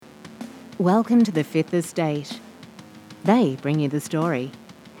Welcome to the Fifth Estate. They bring you the story.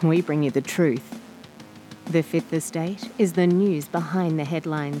 We bring you the truth. The Fifth Estate is the news behind the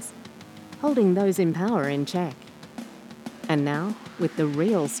headlines, holding those in power in check. And now, with the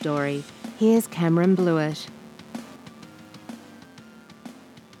real story, here's Cameron Blewett.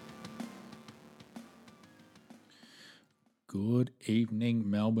 Good evening,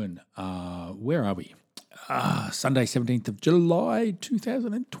 Melbourne. Where are we? Sunday, 17th of July,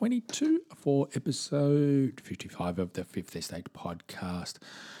 2022 for episode 55 of the Fifth Estate podcast.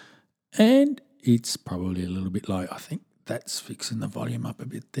 And it's probably a little bit low. I think that's fixing the volume up a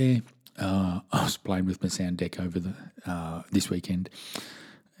bit there. I was playing with my sound deck over this weekend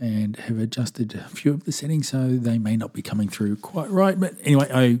and have adjusted a few of the settings so they may not be coming through quite right. But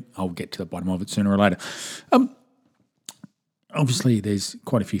anyway, I'll get to the bottom of it sooner or later. Obviously, there's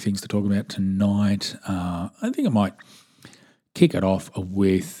quite a few things to talk about tonight. I think I might kick it off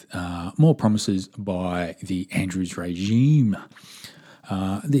with more promises by the Andrews regime.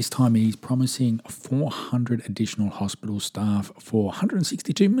 This time he's promising 400 additional hospital staff for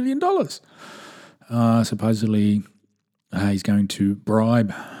 $162 million. Supposedly, he's going to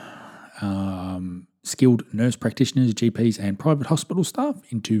bribe skilled nurse practitioners, GPs and private hospital staff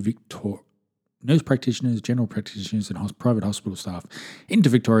into nurse practitioners, general practitioners and private hospital staff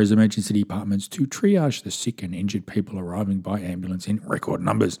into Victoria's emergency departments to triage the sick and injured people arriving by ambulance in record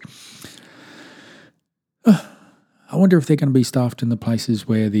numbers. I wonder if they're going to be staffed in the places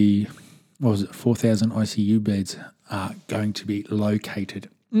where 4,000 ICU beds are going to be located.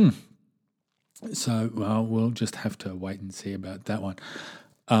 So, we'll just have to wait and see about that one.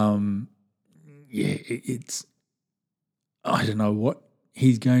 It's I don't know what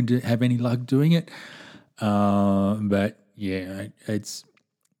he's going to have any luck doing it. But yeah, it's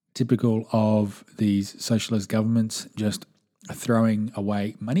typical of these socialist governments just throwing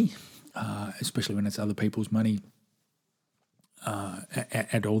away money, especially when it's other people's money,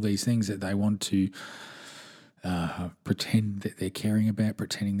 at all these things that they want to pretend that they're caring about,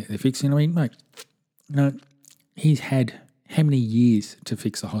 pretending that they're fixing. I mean, mate, he's had how many years to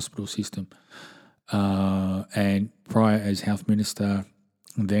fix the hospital system? And prior as health minister,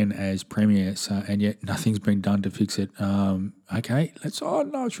 then as premier, and yet nothing's been done to fix it. Okay, it's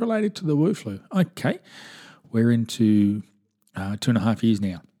related to the bird flu. Okay, we're into 2.5 years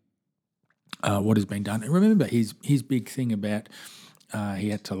now. What has been done? And remember his big thing about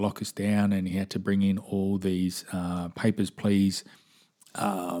he had to lock us down and he had to bring in all these papers, please,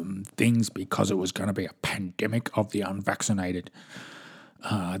 things because it was going to be a pandemic of the unvaccinated.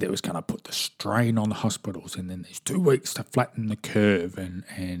 That was going to put the strain on the hospitals, and then there's 2 weeks to flatten the curve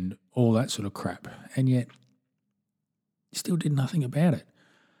and all that sort of crap. And yet, still did nothing about it.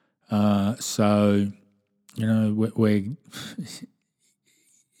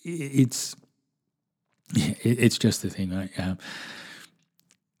 It's just the thing, right?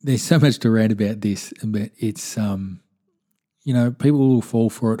 There's so much to rant about this, but it's, people will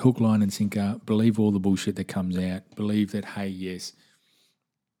fall for it, hook, line and sinker, believe all the bullshit that comes out, believe that, hey, yes,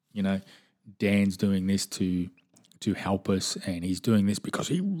 Dan's doing this to help us, and he's doing this because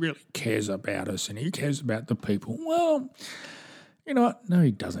he really cares about us and he cares about the people. Well, you know what? No,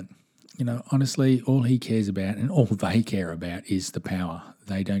 he doesn't. Honestly, all he cares about and all they care about is the power.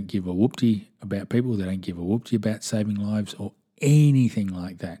 They don't give a whoopty about people. They don't give a whoopty about saving lives or anything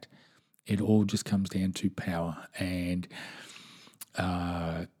like that. It all just comes down to power. And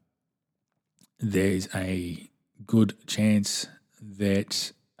there's a good chance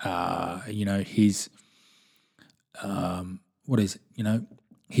that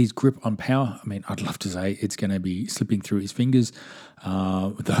his grip on power, I mean, I'd love to say it's going to be slipping through his fingers,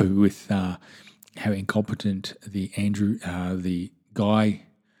 though with how incompetent the Guy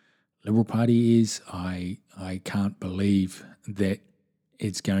Liberal Party is, I can't believe that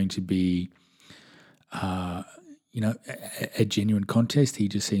it's going to be, a genuine contest. He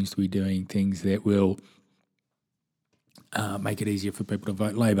just seems to be doing things that will make it easier for people to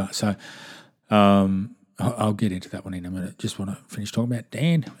vote Labor. So I'll get into that one in a minute. Just want to finish talking about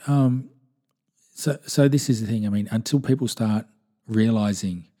Dan. So this is the thing. I mean, until people start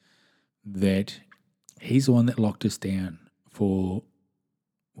realising that he's the one that locked us down for,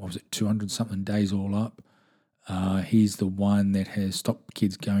 200-something days all up. He's the one that has stopped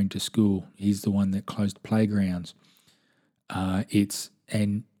kids going to school. He's the one that closed playgrounds. I'm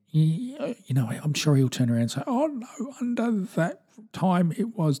sure he'll turn around and say, oh, no, under that time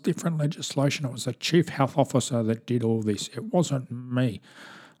it was different legislation. It was the chief health officer that did all this. It wasn't me.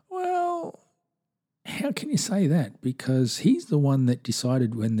 Well, how can you say that? Because he's the one that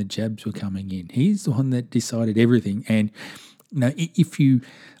decided when the jabs were coming in. He's the one that decided everything. And if you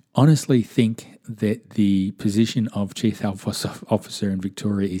honestly think that the position of Chief Health Officer in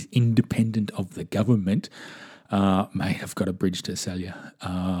Victoria is independent of the government, mate, I've got a bridge to sell you.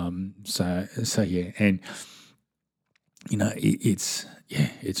 So yeah, and it's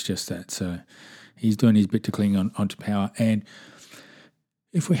just that. So he's doing his bit to cling onto power, and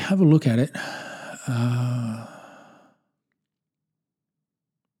if we have a look at it,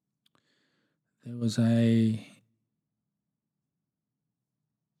 there was a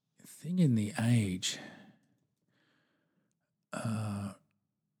thing in the Age. Trying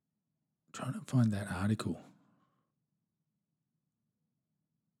to find that article.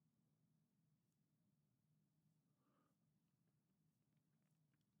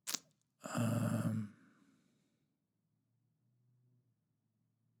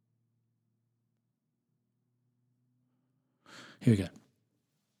 Here we go.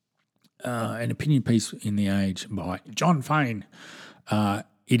 An opinion piece in the Age by John Fane.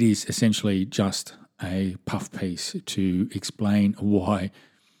 It is essentially just a puff piece to explain why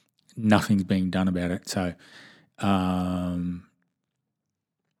nothing's being done about it. So the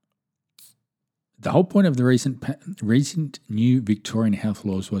whole point of the recent new Victorian health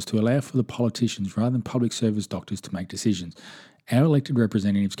laws was to allow for the politicians rather than public service doctors to make decisions. Our elected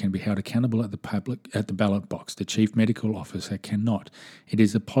representatives can be held accountable at the ballot box. The chief medical officer cannot. It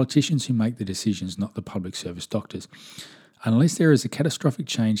is the politicians who make the decisions, not the public service doctors. Unless there is a catastrophic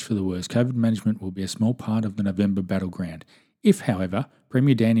change for the worse, COVID management will be a small part of the November battleground. If, however,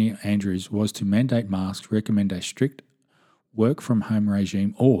 Premier Danny Andrews was to mandate masks, recommend a strict work-from-home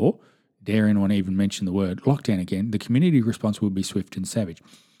regime, or, dare anyone even mention the word, lockdown again, the community response would be swift and savage.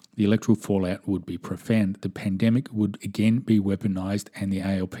 The electoral fallout would be profound. The pandemic would again be weaponised and the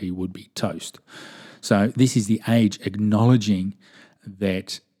ALP would be toast. So this is the Age acknowledging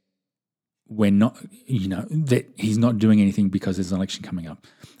that we're not, that he's not doing anything because there's an election coming up.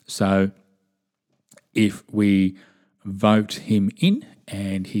 So if we vote him in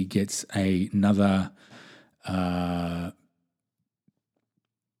and he gets another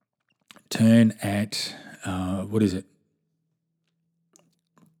turn at,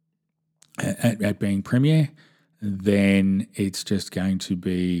 at being Premier, then it's just going to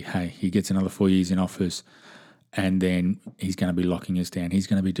be, hey, he gets another 4 years in office and then he's going to be locking us down. He's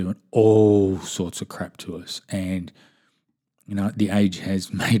going to be doing all sorts of crap to us. And, the Age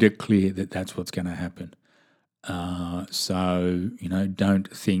has made it clear that that's what's going to happen. So,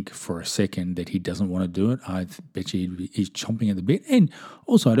 don't think for a second that he doesn't want to do it. I bet you he's chomping at the bit. And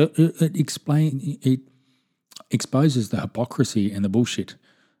also, it exposes the hypocrisy and the bullshit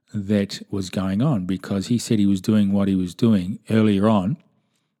that was going on, because he said he was doing what he was doing earlier on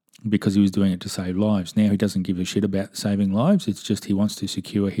because he was doing it to save lives. Now he doesn't give a shit about saving lives. It's just he wants to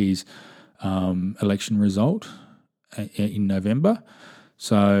secure his election result in November.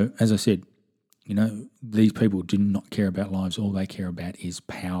 So, as I said, these people do not care about lives. All they care about is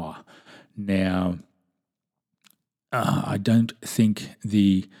power. Now, I don't think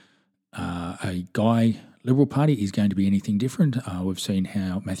a Guy Liberal Party is going to be anything different. We've seen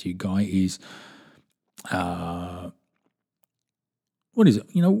how Matthew Guy is, what is it?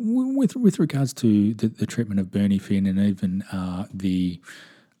 With regards to the treatment of Bernie Finn and even the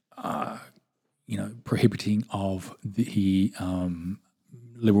prohibiting of the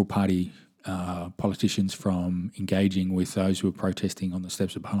Liberal Party politicians from engaging with those who are protesting on the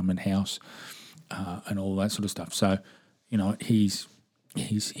steps of Parliament House and all that sort of stuff. So, he's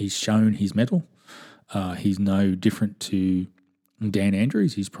shown his mettle. He's no different to Dan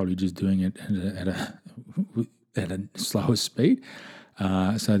Andrews. He's probably just doing it at a slower speed.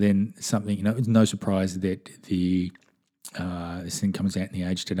 So then something, it's no surprise that this thing comes out in the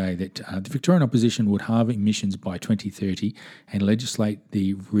Age today that the Victorian opposition would halve emissions by 2030 and legislate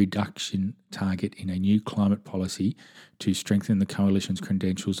the reduction target in a new climate policy to strengthen the coalition's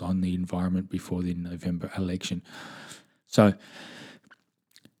credentials on the environment before the November election. So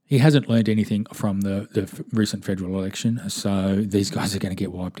he hasn't learned anything from the recent federal election, so these guys are going to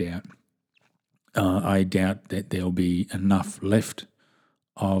get wiped out. I doubt that there'll be enough left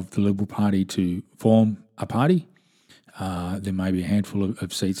of the Liberal Party to form a party. There may be a handful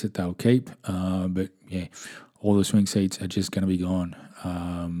of seats that they'll keep, but yeah, all the swing seats are just going to be gone.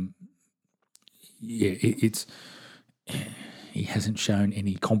 He hasn't shown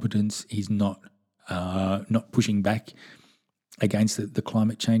any competence. He's not pushing back against the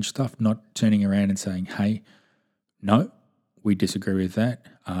climate change stuff, not turning around and saying, hey, no, we disagree with that.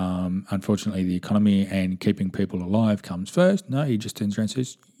 Unfortunately, the economy and keeping people alive comes first. No, he just turns around and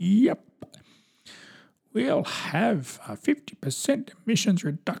says, yep, we'll have a 50% emissions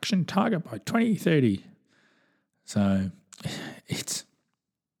reduction target by 2030. So it's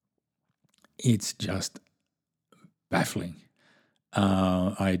it's just baffling.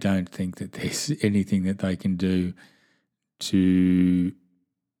 I don't think that there's anything that they can do to,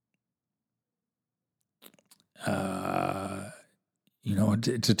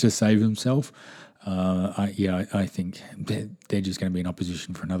 to save themselves. I think they're just going to be in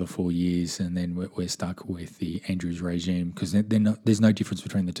opposition for another 4 years, and then we're stuck with the Andrews regime because there's no difference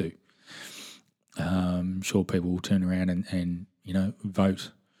between the two. Sure, people will turn around and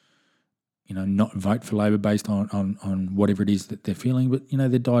vote, not vote for Labor based on whatever it is that they're feeling, but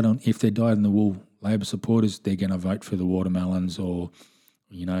if they're dyed in the wool Labor supporters, they're going to vote for the Watermelons or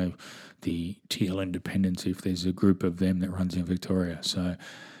the Teal Independents if there's a group of them that runs in Victoria. So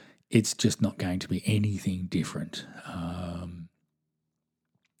it's just not going to be anything different. I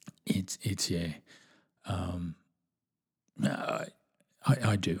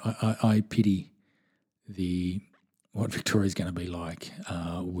do. I pity what Victoria is going to be like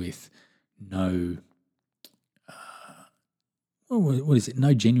with no, what is it?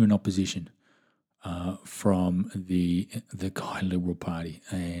 No genuine opposition from the Guy Liberal Party,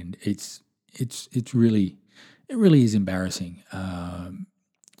 and it really is embarrassing.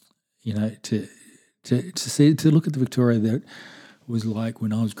 To look at the Victoria that was like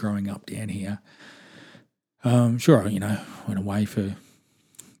when I was growing up down here. Sure, went away for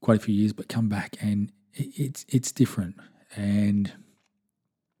quite a few years, but come back and it's different. And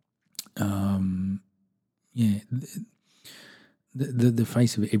the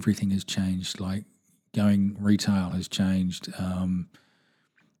face of everything has changed. Like going retail has changed, and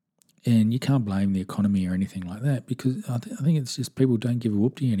you can't blame the economy or anything like that because I think it's just people don't give a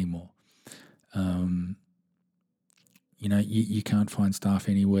whoopty anymore. You can't find staff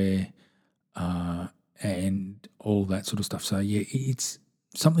anywhere. And all that sort of stuff. So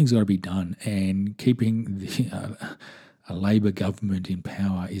something's got to be done, and keeping a Labor government in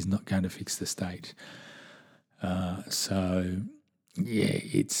power is not going to fix the state. I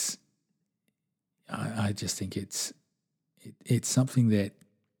just think it's something that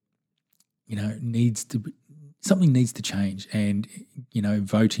needs to change, and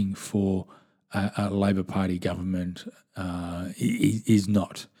voting for a Labor Party government is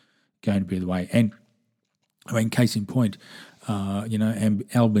not going to be the way. And I mean, case in point,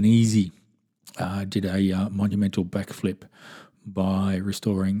 Albanese did a monumental backflip by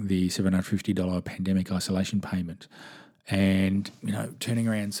restoring the $750 pandemic isolation payment, and turning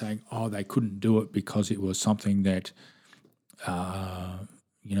around and saying, "Oh, they couldn't do it because it was something that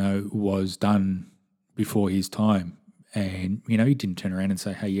was done before his time." And he didn't turn around and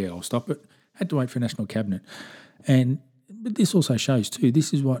say, "Hey, yeah, I'll stop it." Had to wait for National Cabinet, but this also shows too,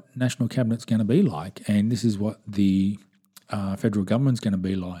 this is what National Cabinet's going to be like, and this is what the federal government's going to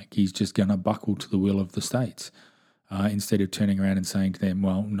be like. He's just going to buckle to the will of the states instead of turning around and saying to them,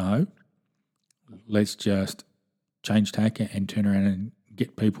 well, no, let's just change tack and turn around and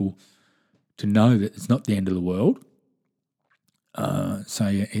get people to know that it's not the end of the world.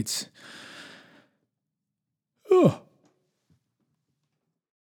 It's... Oh.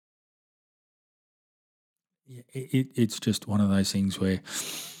 It's just one of those things where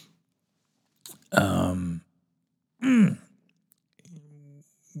how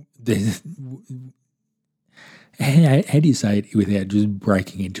do you say it without just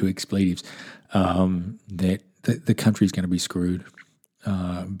breaking into expletives, that the country's going to be screwed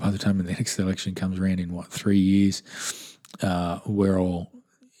by the time the next election comes around in 3 years. We're all,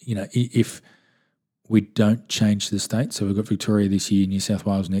 if we don't change the state, so we've got Victoria this year, New South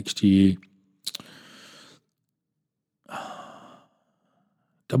Wales next year,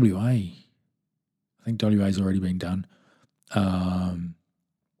 WA. I think WA's already been done. I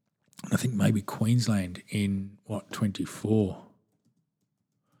think maybe Queensland in 24.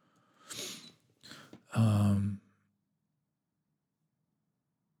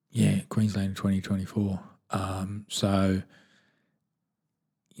 Queensland in 2024.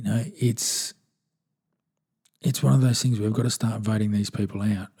 It's one of those things where we've got to start voting these people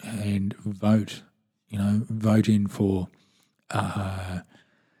out and vote in for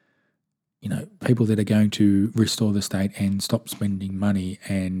people that are going to restore the state and stop spending money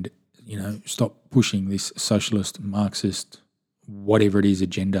and, stop pushing this socialist, Marxist, whatever it is,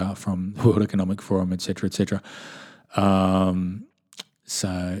 agenda from the World Economic Forum, et cetera, et cetera.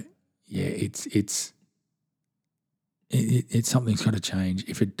 It's something's got to change.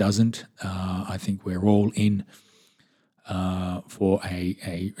 If it doesn't, I think we're all in for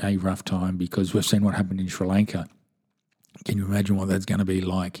a rough time, because we've seen what happened in Sri Lanka. Can you imagine what that's going to be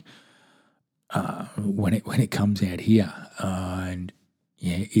like when it comes out here?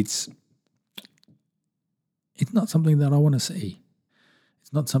 It's not something that I want to see. It's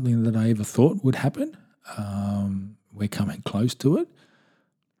It's not something that I ever thought would happen. We're coming close to it.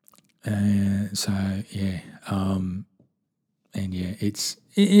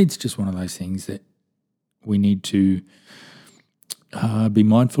 It's just one of those things that we need to be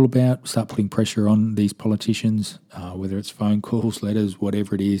mindful about, start putting pressure on these politicians, whether it's phone calls, letters,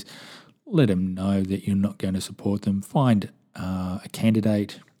 whatever it is. Let them know that you're not going to support them. Find a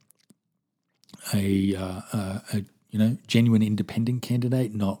candidate, a genuine independent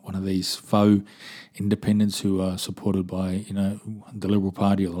candidate, not one of these faux independents who are supported by the Liberal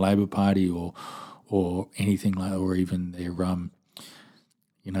Party or the Labor Party or anything like, or even their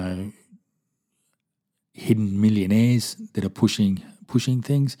hidden millionaires that are pushing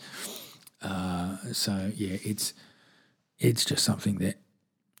things. It's just something that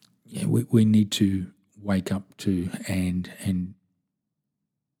we need to wake up to and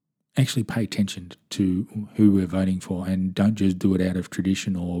actually pay attention to who we're voting for, and don't just do it out of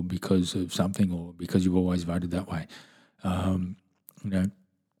tradition or because of something or because you've always voted that way.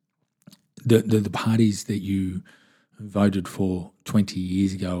 The parties that you voted for 20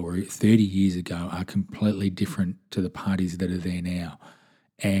 years ago or 30 years ago are completely different to the parties that are there now.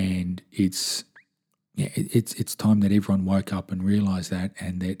 And it's time that everyone woke up and realised that,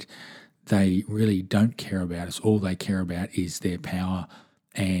 and that they really don't care about us. All they care about is their power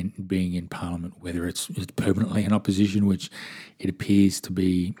and being in Parliament, whether it's permanently in opposition, which it appears to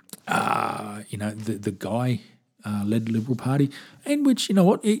be, the guy led Liberal Party, and which,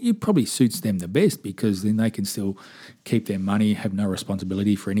 it probably suits them the best, because then they can still keep their money, have no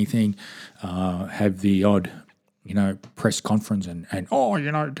responsibility for anything, have the odd, press conference and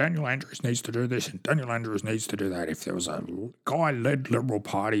Daniel Andrews needs to do this and Daniel Andrews needs to do that. If there was a guy-led Liberal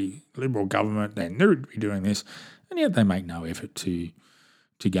Party, Liberal government, then they would be doing this. And yet they make no effort to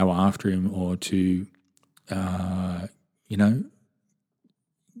go after him or to,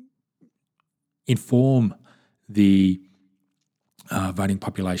 inform the voting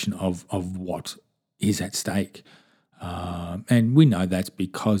population of what is at stake. And we know that's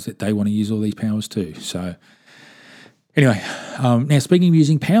because that they want to use all these powers too. So anyway, now speaking of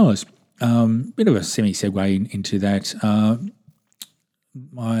using powers, bit of a semi-segue into that.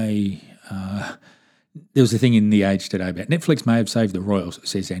 There was a thing in The Age today about Netflix may have saved the royals,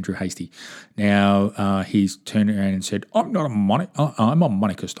 says Andrew Hastie. Now, he's turned around and said, I'm a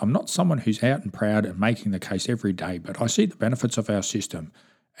monarchist. I'm not someone who's out and proud and making the case every day, but I see the benefits of our system.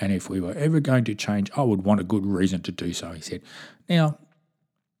 And if we were ever going to change, I would want a good reason to do so, he said. Now,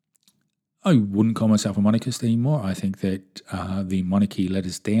 I wouldn't call myself a monarchist anymore. I think that the monarchy let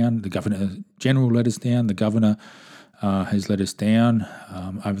us down. The Governor-General let us down. The Governor has let us down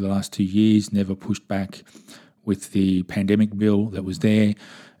over the last 2 years, never pushed back with the pandemic bill that was there.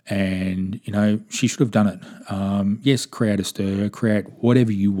 And, she should have done it. Yes, create a stir, create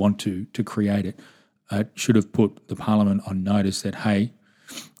whatever you want to create it. Should have put the Parliament on notice that, hey,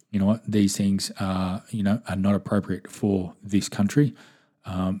 you know what, these things are not appropriate for this country.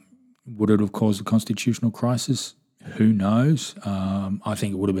 Would it have caused a constitutional crisis? Who knows? I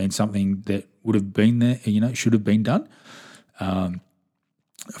think it would have been something that would have been there, should have been done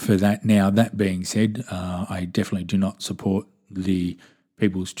for that. Now, that being said, I definitely do not support the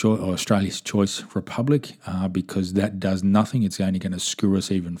People's Choice or Australia's Choice Republic because that does nothing. It's only going to screw us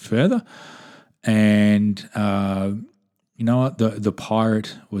even further. And you know what? The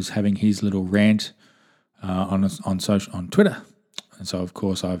pirate was having his little rant on Twitter, and so of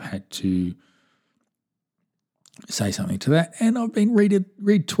course I've had to say something to that, and I've been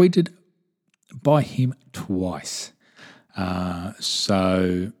retweeted by him twice.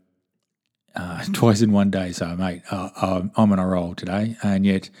 Twice in one day. So, mate, I'm on a roll today, and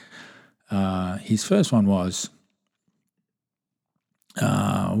yet his first one was,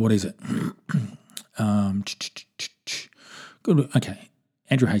 what is it? Good. Okay.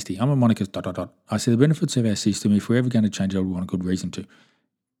 Andrew Hastie, I'm a monarchist, ... I see the benefits of our system. If we're ever going to change it, I would want a good reason to.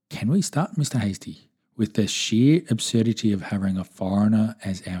 Can we start, Mr. Hastie, with the sheer absurdity of having a foreigner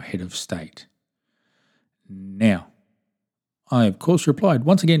as our head of state? Now, I, of course, replied,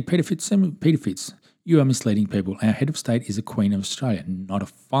 once again, Peter Fitz, you are misleading people. Our head of state is the Queen of Australia, not a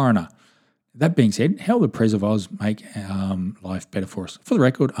foreigner. That being said, how will the Pres of Oz make life better for us? For the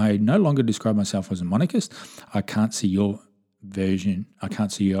record, I no longer describe myself as a monarchist. I can't see your version. I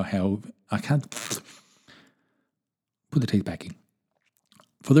can't see your how. I can't put the teeth back in.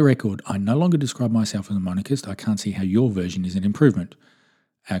 For the record, I no longer describe myself as a monarchist. I can't see how your version is an improvement.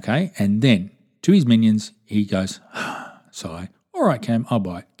 Okay, and then to his minions, he goes, sigh. All right, Cam, I'll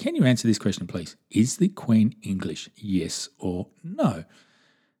buy it. Can you answer this question, please? Is the Queen English, yes or no?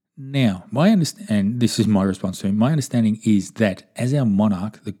 Now, this is my response to him, my understanding is that as our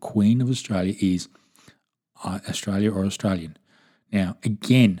monarch, the Queen of Australia is Australia or Australian. Now,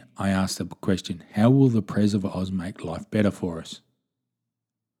 again, I asked the question, how will the Pres of Oz make life better for us?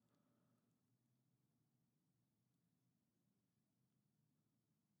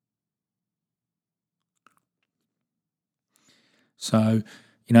 So,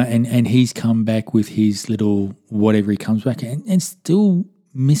 and he's come back with his little whatever he comes back and still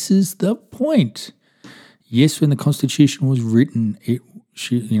misses the point. Yes, when the Constitution was written,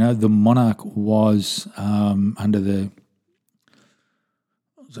 the monarch was under the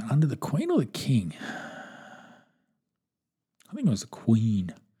Queen or the King? I think it was the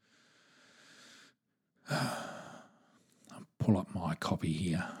Queen. I'll pull up my copy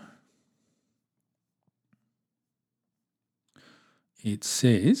here. It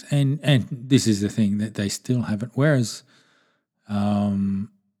says, and this is the thing that they still haven't, whereas, it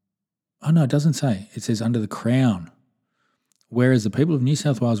doesn't say. It says under the Crown. Whereas the people of New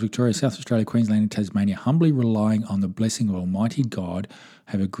South Wales, Victoria, South Australia, Queensland and Tasmania, humbly relying on the blessing of Almighty God,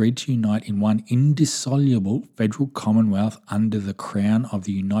 have agreed to unite in one indissoluble federal commonwealth under the Crown of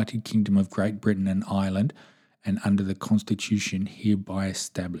the United Kingdom of Great Britain and Ireland and under the Constitution hereby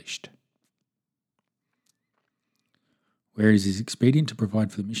established. Whereas it is expedient to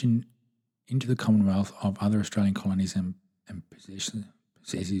provide for the mission into the Commonwealth of other Australian colonies and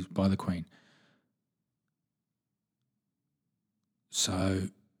possesses by the Queen. So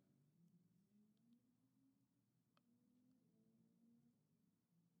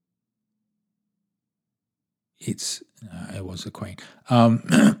it was the Queen.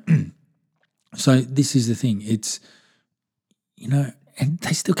 So this is the thing. It's, and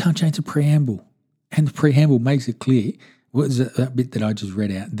they still can't change the preamble. And the preamble makes it clear, what is that bit that I just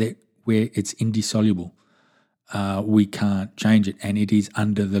read out, that where it's indissoluble, we can't change it, and it is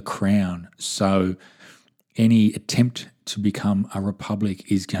under the Crown. So any attempt to become a republic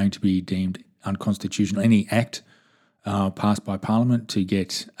is going to be deemed unconstitutional. Any act passed by Parliament to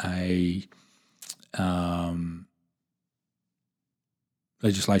get a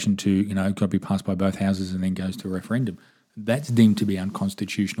legislation to, got to be passed by both houses and then goes to a referendum, that's deemed to be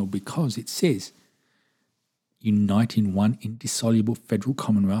unconstitutional because it says unite in one indissoluble federal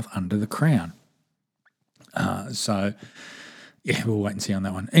commonwealth under the Crown. So, yeah, we'll wait and see on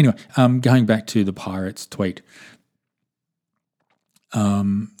that one. Anyway, going back to the Pirates tweet,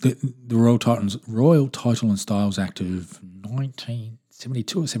 the Royal Title and Styles Act of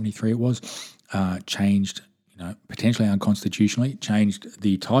 1972 or 73 it was, changed, potentially unconstitutionally, changed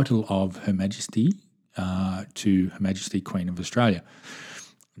the title of Her Majesty to Her Majesty Queen of Australia.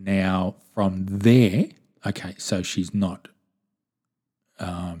 Now, from there, okay, so she's not,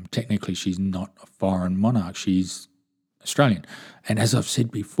 technically she's not a foreign monarch, she's Australian. And as I've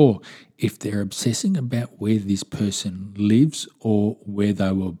said before, if they're obsessing about where this person lives or where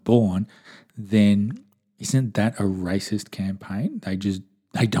they were born, then isn't that a racist campaign?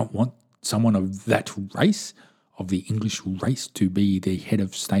 They don't want someone of that race, of the English race, to be the head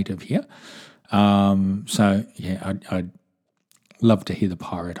of state of here. So, yeah, I'd love to hear the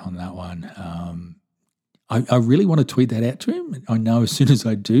pirate on that one. I really want to tweet that out to him. I know as soon as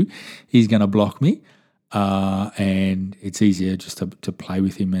I do, he's going to block me. And it's easier just to play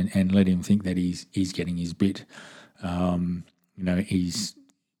with him and let him think that he's getting his bit. He's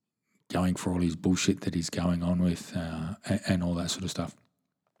going for all his bullshit that he's going on with and all that sort of stuff.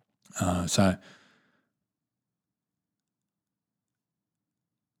 So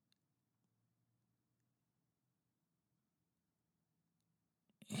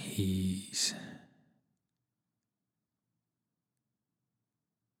he's...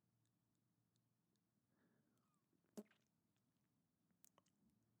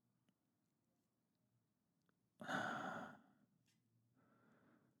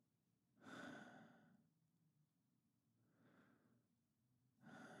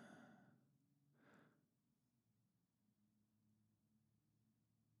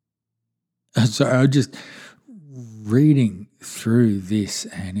 Sorry, I'm just reading through this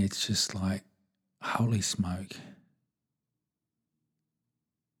and it's just like, holy smoke.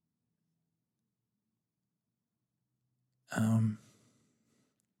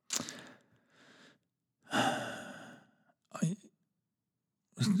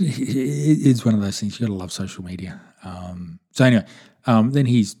 It's one of those things, you got to love social media. So anyway, then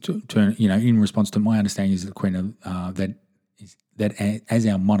he's in response to my understanding is the Queen of that as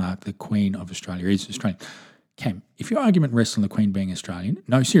our monarch, the Queen of Australia is Australian. Cam, if your argument rests on the Queen being Australian,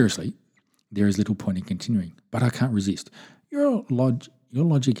 no, seriously, there is little point in continuing. But I can't resist. Your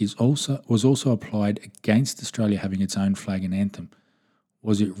logic was also applied against Australia having its own flag and anthem.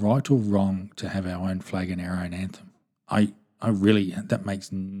 was it right or wrong to have our own flag and our own anthem? I really, that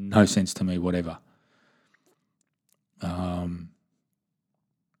makes no sense to me, whatever.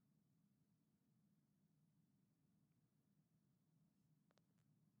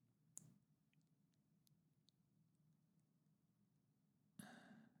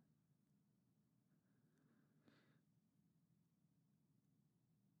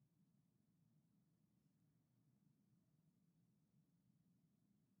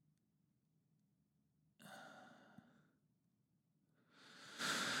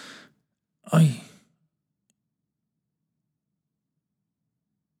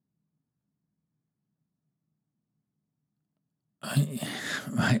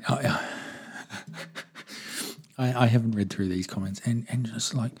 I haven't read through these comments and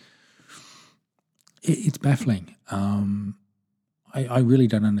just like it's baffling. I really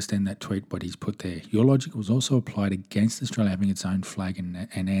don't understand that tweet, what he's put there. Your logic was also applied against Australia having its own flag and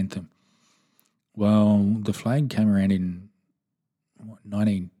anthem. Well, the flag came around in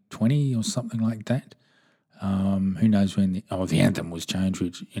 1920 or something like that. Who knows when the anthem was changed,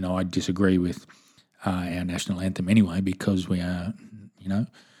 which, I disagree with our national anthem anyway, because we are, no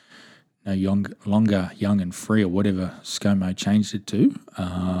longer young and free, or whatever ScoMo changed it to,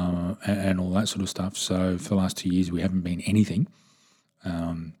 and all that sort of stuff. So for the last 2 years, we haven't been anything,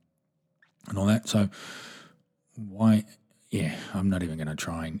 and all that. So why? Yeah, I'm not even going to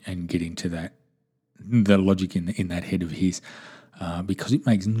try and get into that, the logic in that head of his, because it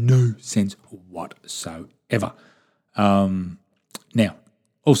makes no sense whatsoever. Now,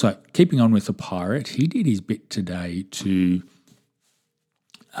 also, keeping on with the pirate, he did his bit today to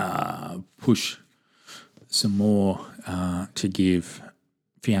push some more to give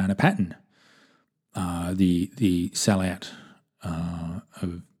Fiona Patten, the sellout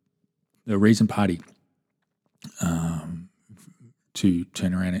of the Reason Party, to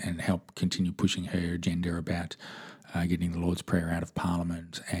turn around and help continue pushing her agenda about getting the Lord's Prayer out of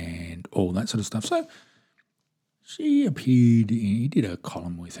Parliament and all that sort of stuff. So she appeared, he did a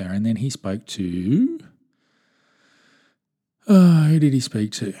column with her, and then he spoke to, who did he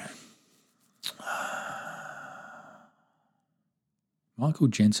speak to? Michael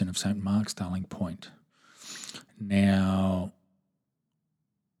Jensen of St. Mark's, Darling Point. Now,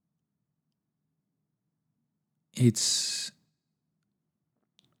 it's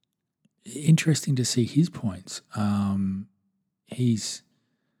interesting to see his points. I'm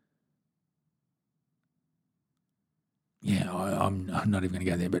not even going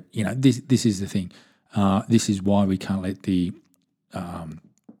to go there, but this is the thing. This is why we can't let the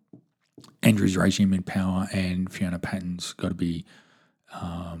Andrews regime in power, and Fiona Patten's got to be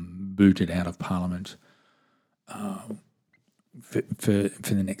booted out of Parliament for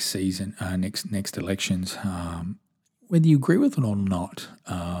the next season, next elections. Whether you agree with it or not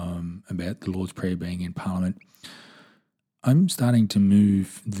about the Lord's Prayer being in Parliament, I'm starting to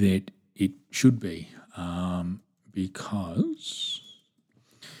move that it should be, because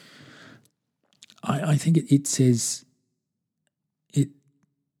I think it says it.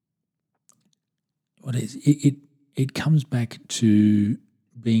 What is it? It comes back to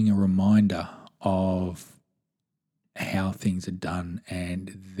being a reminder of how things are done,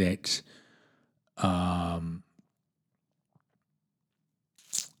 and that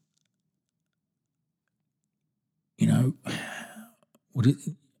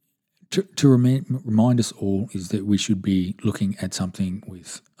to remind us all is that we should be looking at something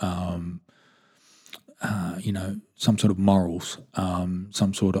with some sort of morals,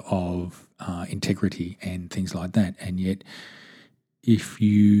 some sort of integrity and things like that. And yet, if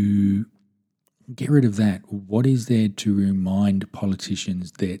you get rid of that, what is there to remind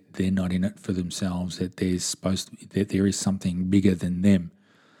politicians that they're not in it for themselves, that that there is something bigger than them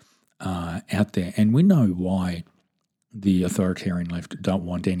out there? And we know why the authoritarian left don't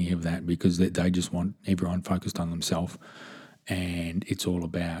want any of that, because they just want everyone focused on themselves, and it's all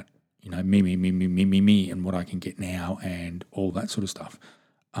about me, and what I can get now, and all that sort of stuff.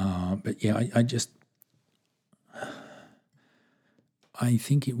 But yeah, I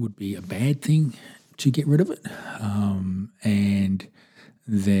think it would be a bad thing to get rid of it, and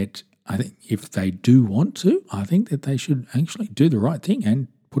that I think if they do want to, I think that they should actually do the right thing and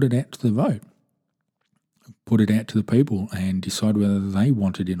put it out to the vote, put it out to the people, and decide whether they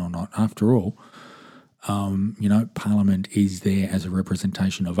want it in or not. After all, Parliament is there as a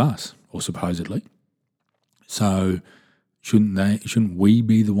representation of us, or supposedly. So shouldn't we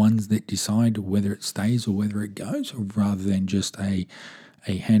be the ones that decide whether it stays or whether it goes, rather than just a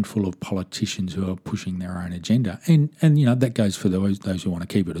handful of politicians who are pushing their own agenda? And that goes for those who want to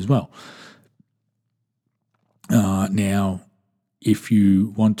keep it as well. Now, if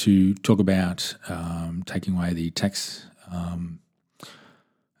you want to talk about taking away the tax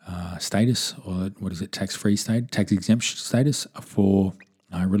status, or what is it, tax-free state, tax-exempt status for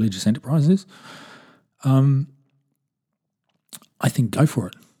religious enterprises, I think go for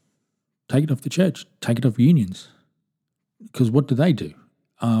it. Take it off the church. Take it off unions. Because what do?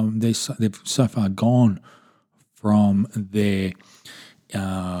 They've so far gone from their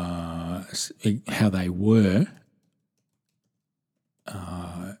how they were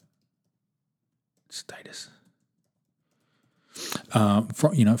status.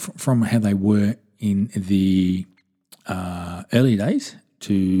 From how they were in the early days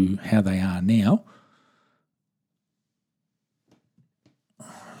to how they are now.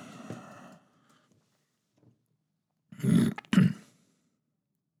 I'm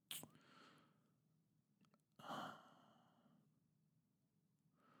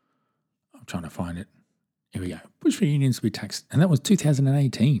trying to find it. Here we go. Push for unions to be taxed. And that was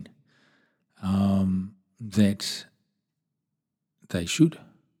 2018. That they should.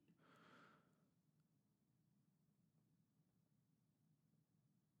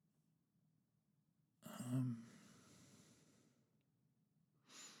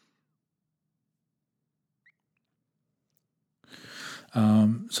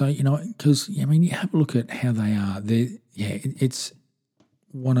 Because you have a look at how they are. It's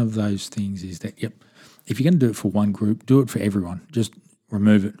one of those things is that, if you're going to do it for one group, do it for everyone. Just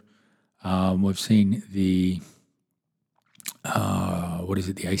remove it. We've seen the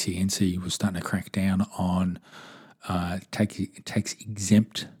the ACNC was starting to crack down on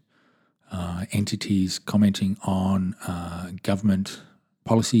tax-exempt entities commenting on government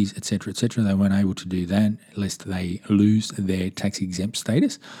policies, etc., etc. They weren't able to do that lest they lose their tax-exempt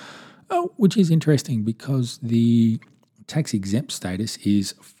status, which is interesting because the tax-exempt status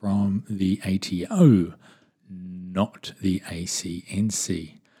is from the ATO, not the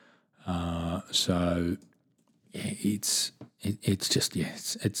ACNC.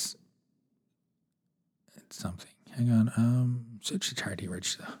 It's something. Hang on. Search the charity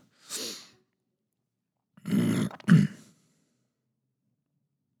register.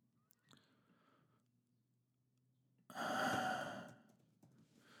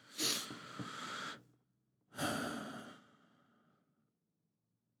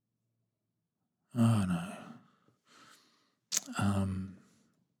 Oh no.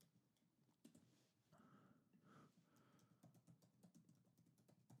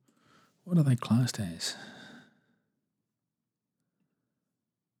 What are they classed as?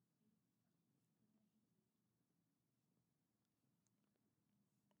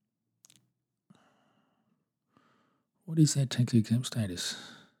 What is their tax-exempt status?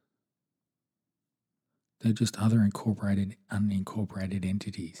 They're just other incorporated, unincorporated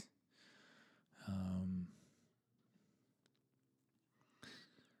entities.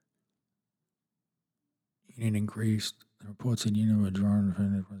 Union increased. The report said union were drawn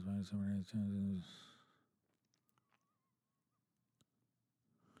from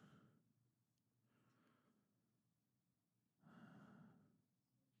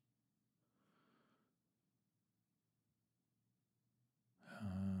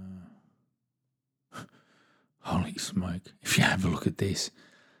holy smoke. If you have a look at this,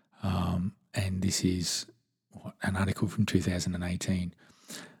 and this is an article from 2018,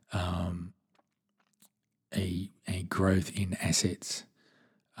 a growth in assets.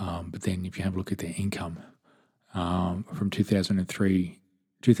 But then if you have a look at their income, from 2002,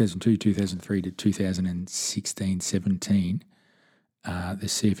 2003 to 2016, 17, the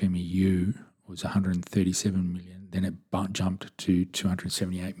CFMEU was 137 million. Then it jumped to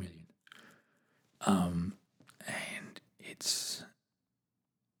 278 million. And it's...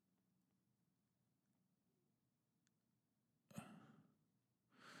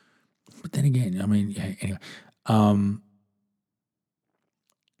 But then again, anyway.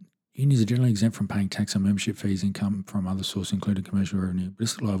 Unions are generally exempt from paying tax on membership fees, income from other sources, including commercial revenue, but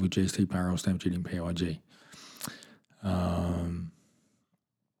it's liable with GST, payroll, stamp duty, and PAYG.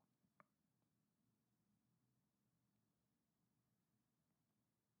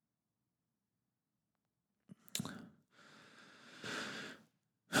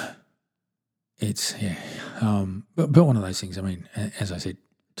 But one of those things. As I said,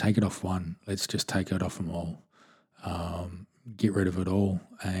 take it off one. Let's just take it off them all. Get rid of it all,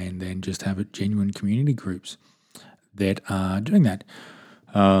 and then just have it genuine community groups that are doing that.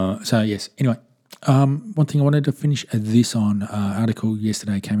 Anyway, one thing I wanted to finish this on, article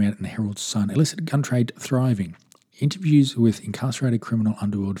yesterday came out in the Herald Sun. Illicit gun trade thriving. Interviews with incarcerated criminal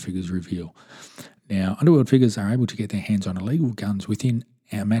underworld figures reveal. Now, underworld figures are able to get their hands on illegal guns within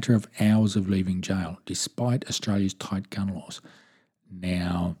a matter of hours of leaving jail, despite Australia's tight gun laws.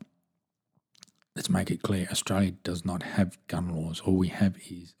 Now, let's make it clear, Australia does not have gun laws.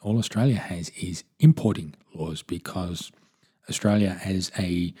 All Australia has is importing laws, because Australia as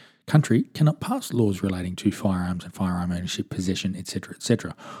a country cannot pass laws relating to firearms and firearm ownership, possession, etc.,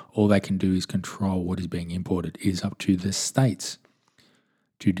 etc. All they can do is control what is being imported. It is up to the states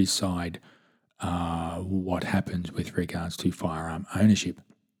to decide what happens with regards to firearm ownership.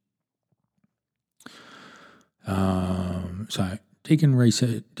 So Deakin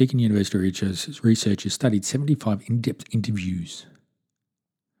University researchers studied 75 in-depth interviews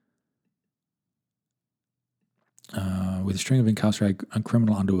with a string of incarcerated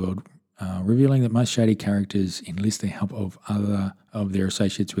criminal underworld, revealing that most shady characters enlist the help of other of their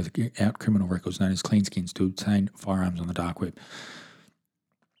associates without criminal records, known as cleanskins, to obtain firearms on the dark web.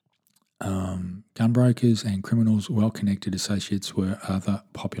 Gun brokers and criminals' well-connected associates were other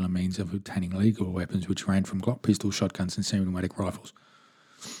popular means of obtaining legal weapons, which ran from Glock pistols, shotguns, and semi-automatic rifles.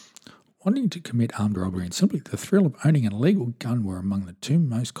 Wanting to commit armed robbery and simply the thrill of owning an illegal gun were among the two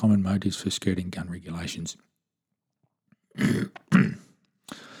most common motives for skirting gun regulations. The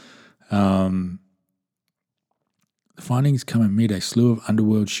findings come amid a slew of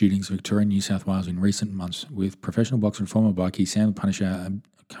underworld shootings in Victoria and New South Wales in recent months, with professional boxer and former bikie Sam the Punisher, I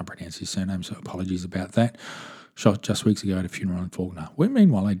can't pronounce his surname, so apologies about that, shot just weeks ago at a funeral in Faulkner. Where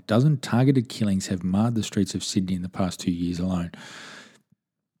meanwhile a dozen targeted killings have marred the streets of Sydney in the past 2 years alone.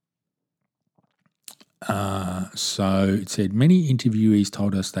 So it said, many interviewees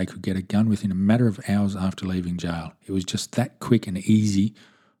told us they could get a gun within a matter of hours after leaving jail. It was just that quick and easy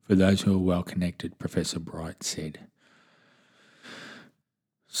for those who are well connected, Professor Bright said.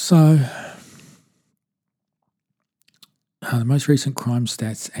 So, the most recent crime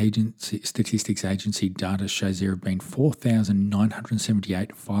statistics agency data shows there have been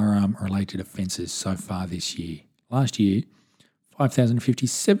 4,978 firearm-related offences so far this year. Last year,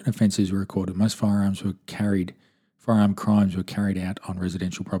 5,057 offences were recorded. Most firearm crimes were carried out on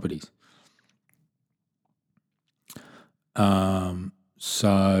residential properties.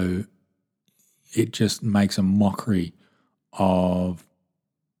 So it just makes a mockery of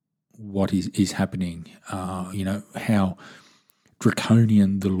what is happening. How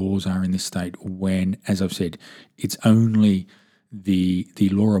draconian the laws are in this state when, as I've said, it's only the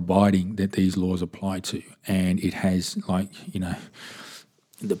law-abiding that these laws apply to, and it has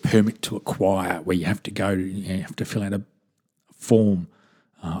the permit to acquire, where you have to fill out a form,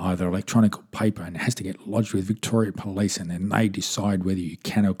 either electronic or paper, and it has to get lodged with Victoria Police, and then they decide whether you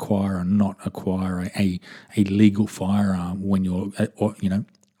can acquire or not acquire a legal firearm when you're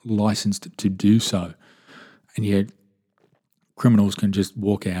licensed to do so, and yet criminals can just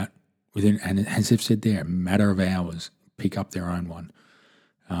walk out within, and as I've said there, a matter of hours, pick up their own one.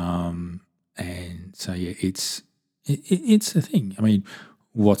 And so, yeah, it's a thing. I mean,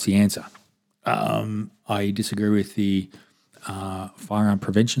 what's the answer? I disagree with the firearm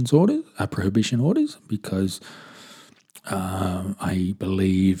prohibition orders, because I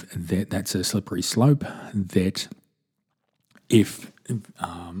believe that that's a slippery slope, that if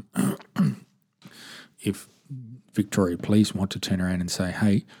Victoria Police want to turn around and say,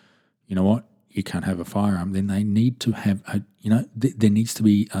 hey, you know what, you can't have a firearm, then they need to have there needs to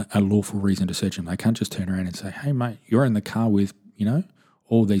be a lawful reason to search them. They can't just turn around and say, hey, mate, you're in the car with,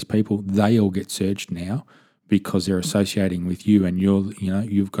 all these people, they all get searched now because they're associating with you, and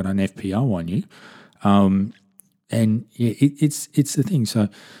you've got an FPO on you. And yeah, it's the thing. So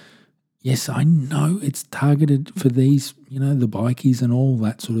yes, I know it's targeted for these, the bikies and all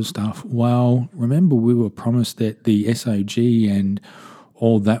that sort of stuff. Well, remember, we were promised that the SOG and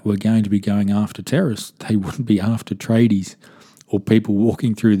all that were going to be going after terrorists. They wouldn't be after tradies or people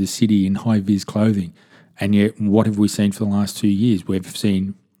walking through the city in high-vis clothing. And yet, what have we seen for the last 2 years? We've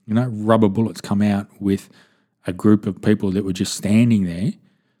seen, rubber bullets come out with a group of people that were just standing there.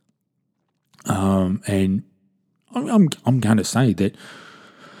 And I'm going to say that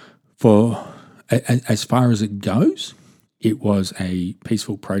for as far as it goes, it was a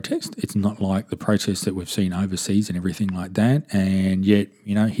peaceful protest. It's not like the protests that we've seen overseas and everything like that. And yet,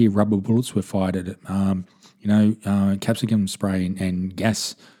 here rubber bullets were fired at it. Capsicum spray and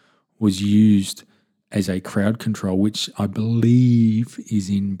gas was used as a crowd control, which I believe is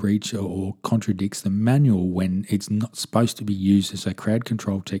in breach or contradicts the manual when it's not supposed to be used as a crowd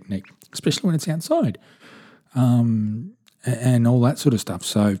control technique, especially when it's outside, and all that sort of stuff.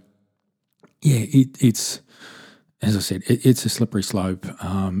 So, yeah, it's, as I said, it's a slippery slope.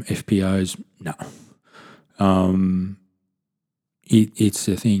 FPOs, no. It's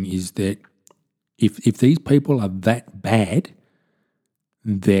the thing is that if these people are that bad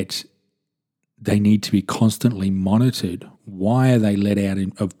that they need to be constantly monitored. Why are they let out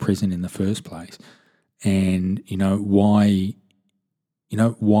of prison in the first place? And why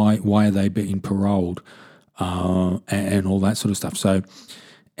are they being paroled, and all that sort of stuff. So,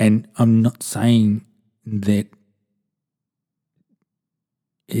 and I'm not saying that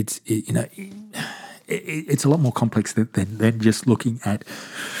it's a lot more complex than just looking at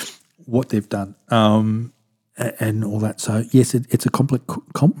what they've done, and all that. So yes, it's a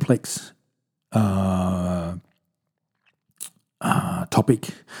complex topic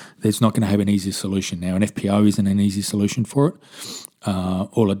that's not going to have an easy solution. Now, an FPO isn't an easy solution for it.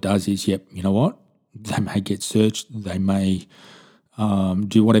 All it does is, you know what? They may get searched. They may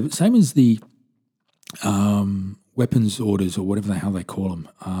do whatever. Same as the weapons orders, or whatever the hell they call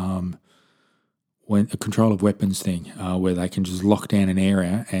them. When a control of weapons thing, where they can just lock down an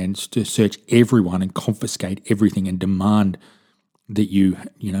area and search everyone and confiscate everything and demand that you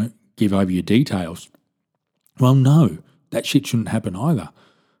give over your details. Well, no, that shit shouldn't happen either.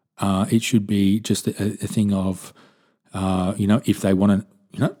 It should be just a thing of, if they want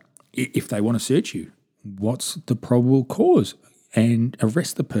to search you, what's the probable cause, and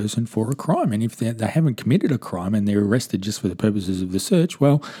arrest the person for a crime. And if they haven't committed a crime and they're arrested just for the purposes of the search,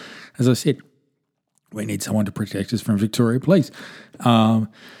 well, as I said, we need someone to protect us from Victoria Police.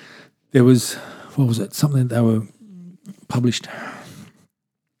 There was, something that they were published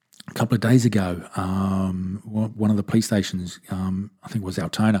a couple of days ago. One of the police stations, I think it was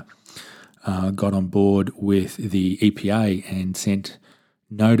Altona, got on board with the EPA and sent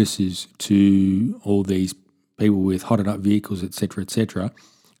notices to all these people with hotted up vehicles, etc.,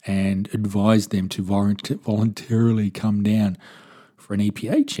 and advised them to voluntarily come down for an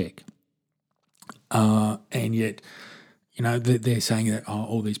EPA check. And yet, they're saying that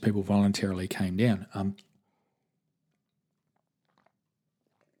all these people voluntarily came down.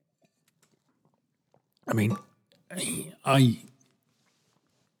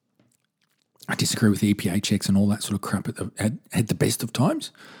 I disagree with the EPA checks and all that sort of crap at the best of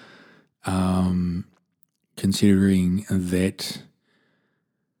times, considering that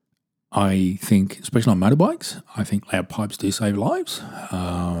I think, especially on motorbikes, I think loud pipes do save lives,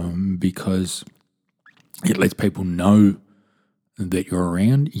 because it lets people know that you're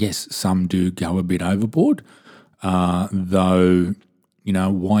around. Yes, some do go a bit overboard, though,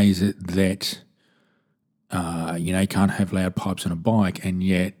 why is it that, you can't have loud pipes on a bike, and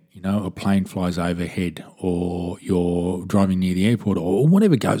yet, a plane flies overhead, or you're driving near the airport, or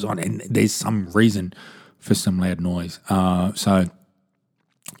whatever goes on, and there's some reason for some loud noise. So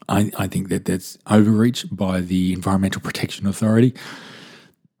I think that's overreach by the Environmental Protection Authority.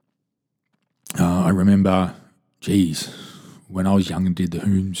 I remember, when I was young and did the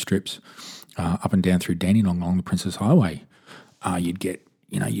Hoon strips up and down through Dandenong along the Princess Highway, you'd get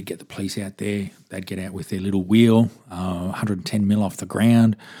the police out there. They'd get out with their little wheel, 110 mil off the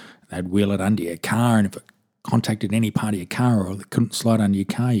ground. They'd wheel it under your car, and if it contacted any part of your car, or it couldn't slide under your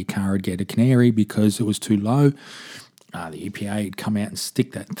car would get a canary because it was too low. The EPA would come out and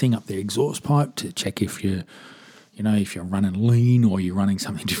stick that thing up their exhaust pipe to check if you're running lean or you're running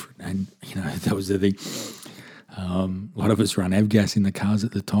something different. And, that was the thing. A lot of us run avgas in the cars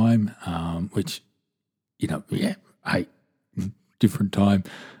at the time, which, hey, different time,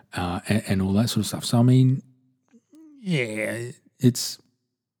 and all that sort of stuff. So,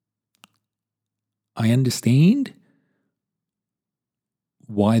 I understand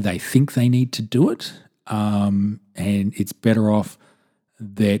why they think they need to do it, and it's better off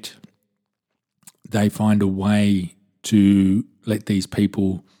that they find a way to let these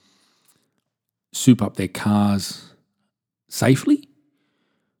people soup up their cars safely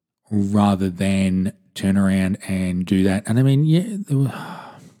rather than turn around and do that. And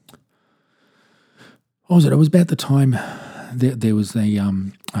what was it? It was about the time there was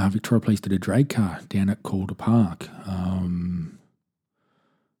Victoria Police did a drag car down at Calder Park.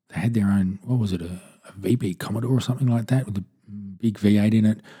 They had their own, what was it, a VB Commodore or something like that with a big V8 in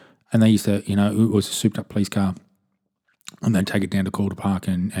it. And they used to, it was a souped up police car, and they'd take it down to Calder Park,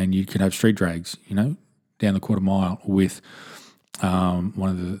 and you could have street drags, down the quarter mile with one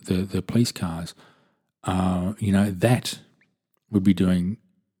of the police cars. That would be doing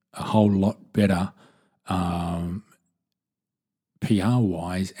a whole lot better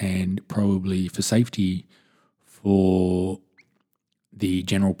PR-wise, and probably for safety for the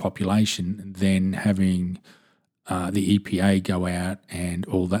general population than having the EPA go out and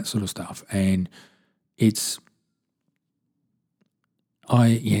all that sort of stuff. And it's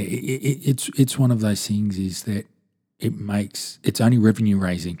one of those things is that it's only revenue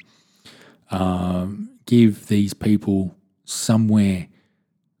raising. Give these people somewhere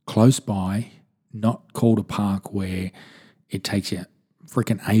close by not called a park where it takes you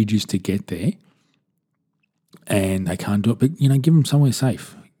freaking ages to get there, and they can't do it. But give them somewhere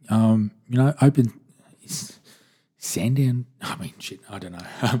safe. Open Sandown. I mean, shit. I don't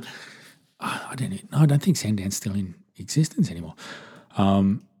know. I don't think Sandown's still in existence anymore.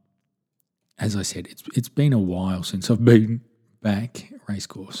 As I said, it's been a while since I've been back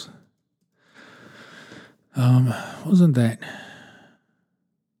racecourse. Wasn't that?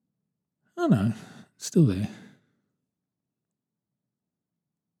 Oh no, it's still there.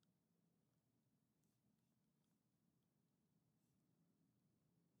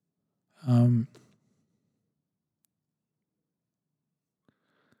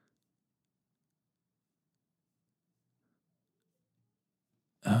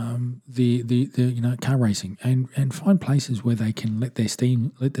 The car racing and find places where they can let their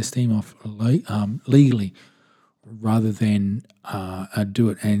steam off legally, rather than do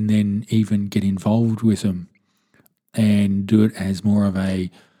it and then even get involved with them and do it as more of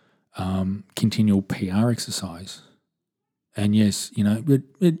a continual PR exercise. And yes, but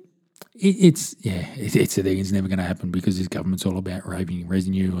it's a thing. It's never going to happen because this government's all about raising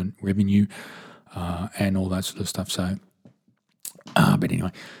revenue and all that sort of stuff. So, but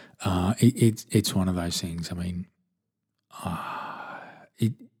anyway, it's one of those things. I mean,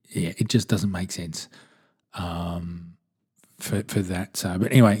 it just doesn't make sense for that. So,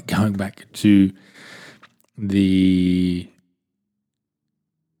 but anyway, going back to the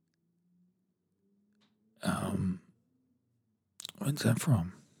when's that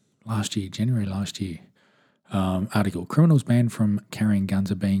from? January last year. Article: Criminals banned from carrying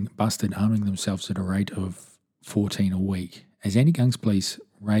guns are being busted arming themselves at a rate of 14 a week. As anti-guns police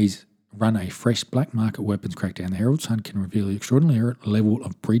run a fresh black market weapons crackdown, the Herald Sun can reveal the extraordinary level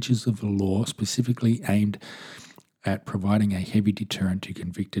of breaches of the law specifically aimed at providing a heavy deterrent to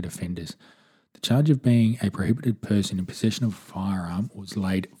convicted offenders. The charge of being a prohibited person in possession of a firearm was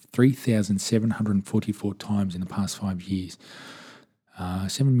laid 3,744 times in the past 5 years.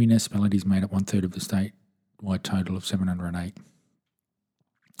 7 municipalities made up 1/3 of the statewide total of 708.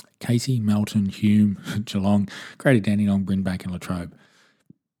 Casey, Melton, Hume, Geelong, Greater Dandenong, Brinback and Latrobe.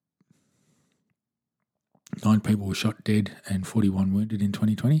 9 people were shot dead and 41 wounded in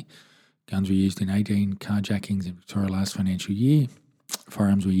 2020. Guns were used in 18 carjackings in Victoria last financial year.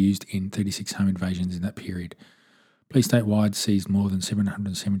 Firearms were used in 36 home invasions in that period. Police statewide seized more than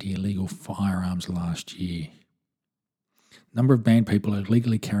 770 illegal firearms last year. Number of banned people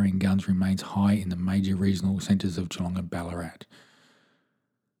illegally carrying guns remains high in the major regional centres of Geelong and Ballarat.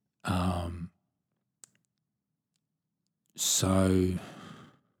 So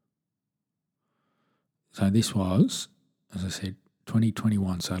this was, as I said,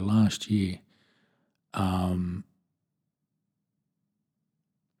 2021. So last year,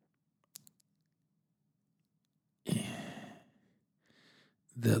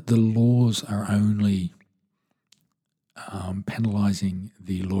 the laws are only penalising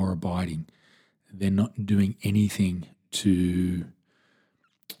the law-abiding. They're not doing anything to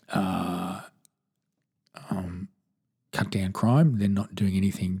cut down crime. They're not doing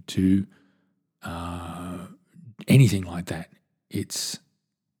anything to anything like that. It's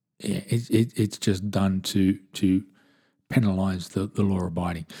just done to penalise the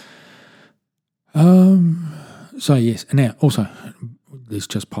law-abiding. So yes, and now also this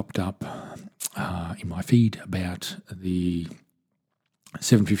just popped up in my feed about the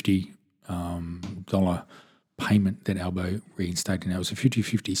 $750 payment that Albo reinstated. Now it was a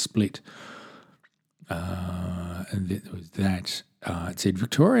 50-50 split, and it was that. It said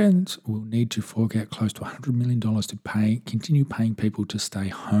Victorians will need to fork out close to $100 million to continue paying people to stay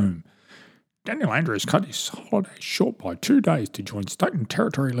home. Daniel Andrews cut his holiday short by 2 days to join state and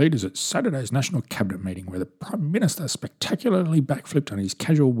territory leaders at Saturday's National Cabinet meeting, where the Prime Minister spectacularly backflipped on his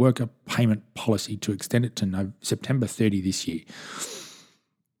casual worker payment policy to extend it to September 30 this year.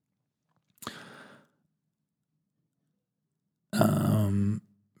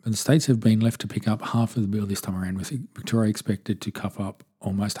 The states have been left to pick up half of the bill this time around, with Victoria expected to cough up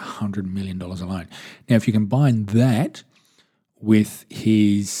almost $100 million alone. Now, if you combine that with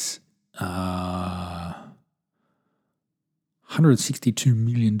his $162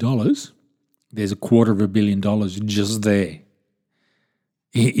 million, there's $250 million just there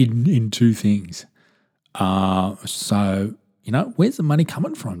in two things. So, where's the money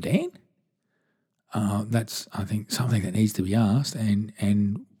coming from, Dan? That's, I think, something that needs to be asked,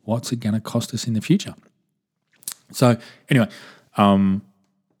 and what's it going to cost us in the future? So, anyway, I'm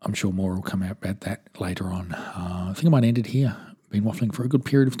sure more will come out about that later on. I think I might end it here. Been waffling for a good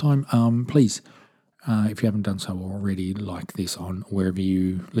period of time. Please If you haven't done so already, like this on wherever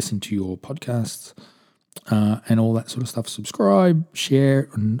you listen to your podcasts and all that sort of stuff. Subscribe, share,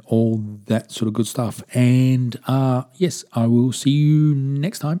 and all that sort of good stuff. And yes, I will see you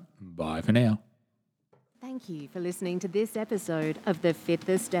next time. Bye for now. Thank you for listening to this episode of The Fifth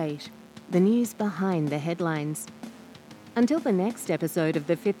Estate, the news behind the headlines. Until the next episode of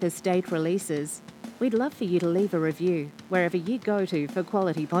The Fifth Estate releases, we'd love for you to leave a review wherever you go to for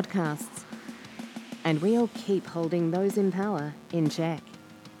quality podcasts. And we'll keep holding those in power in check.